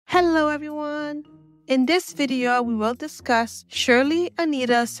Hello everyone! In this video, we will discuss Shirley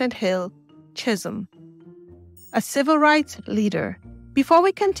Anita St. Chisholm, a civil rights leader. Before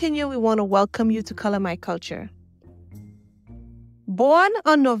we continue, we want to welcome you to Color My Culture. Born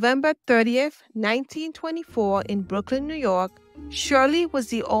on November 30th, 1924 in Brooklyn, New York, Shirley was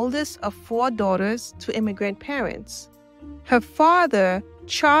the oldest of 4 daughters to immigrant parents. Her father,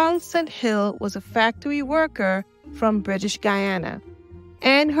 Charles St. Hill, was a factory worker from British Guyana,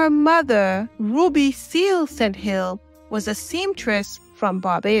 and her mother, Ruby Seal St. Hill, was a seamstress from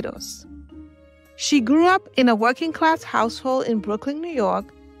Barbados. She grew up in a working-class household in Brooklyn, New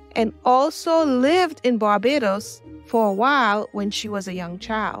York, and also lived in Barbados for a while when she was a young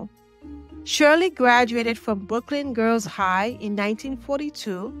child. Shirley graduated from Brooklyn Girls High in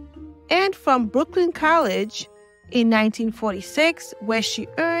 1942 and from Brooklyn College in 1946, where she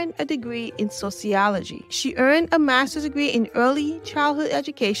earned a degree in sociology. She earned a master's degree in early childhood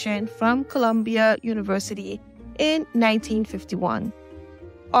education from Columbia University in 1951.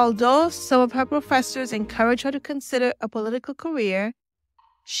 Although some of her professors encouraged her to consider a political career,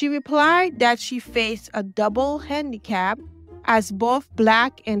 she replied that she faced a double handicap as both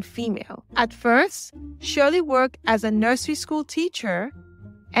Black and female. At first, Shirley worked as a nursery school teacher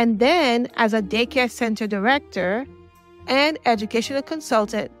and then as a daycare center director and educational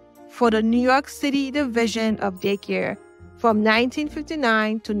consultant for the New York City Division of Daycare from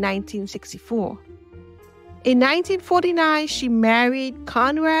 1959 to 1964. In 1949, she married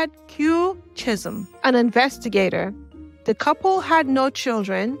Conrad Q. Chisholm, an investigator. The couple had no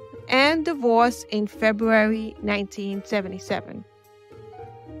children and divorced in February 1977.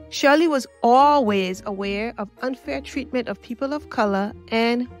 Shirley was always aware of unfair treatment of people of color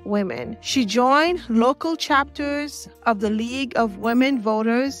and women. She joined local chapters of the League of Women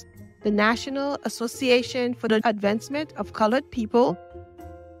Voters, the National Association for the Advancement of Colored People,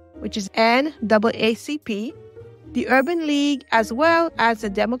 which is NAACP, the Urban League, as well as the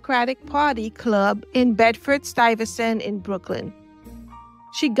Democratic Party Club in Bedford-Stuyvesant in Brooklyn.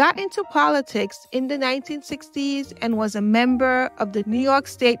 She got into politics in the 1960s and was a member of the New York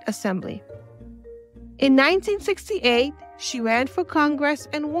State Assembly. In 1968, she ran for Congress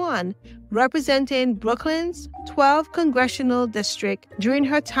and won, representing Brooklyn's 12th congressional district. During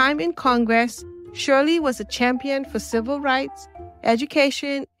her time in Congress, Shirley was a champion for civil rights,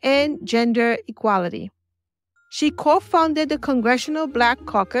 education, and gender equality. She co-founded the Congressional Black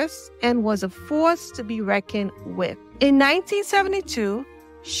Caucus and was a force to be reckoned with. In 1972,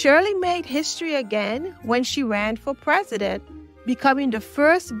 Shirley made history again when she ran for president, becoming the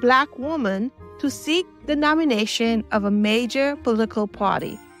first Black woman to seek the nomination of a major political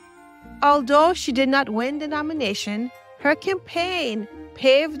party. Although she did not win the nomination, her campaign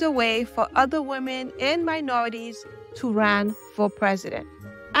paved the way for other women and minorities to run for president.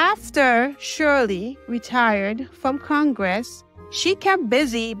 After Shirley retired from Congress, she kept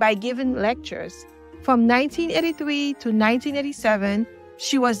busy by giving lectures. From 1983 to 1987,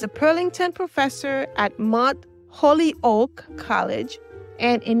 she was the Burlington professor at Mount Holyoke College,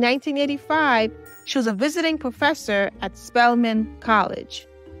 and in 1985, she was a visiting professor at Spelman College.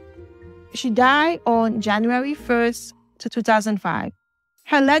 She died on January 1st, 2005.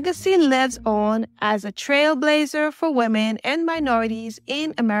 Her legacy lives on as a trailblazer for women and minorities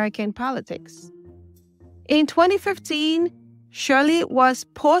in American politics. In 2015, Shirley was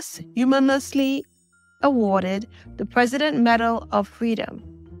posthumously awarded the President Medal of Freedom.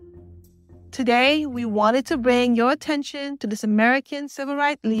 Today, we wanted to bring your attention to this American civil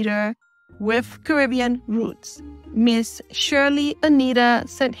rights leader with Caribbean roots, Miss Shirley Anita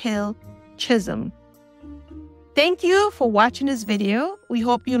St. Chisholm. Thank you for watching this video. We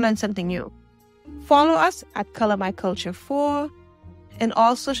hope you learned something new. Follow us at Color My Culture 4 and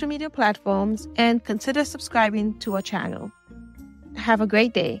all social media platforms, and consider subscribing to our channel. Have a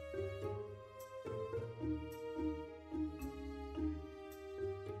great day.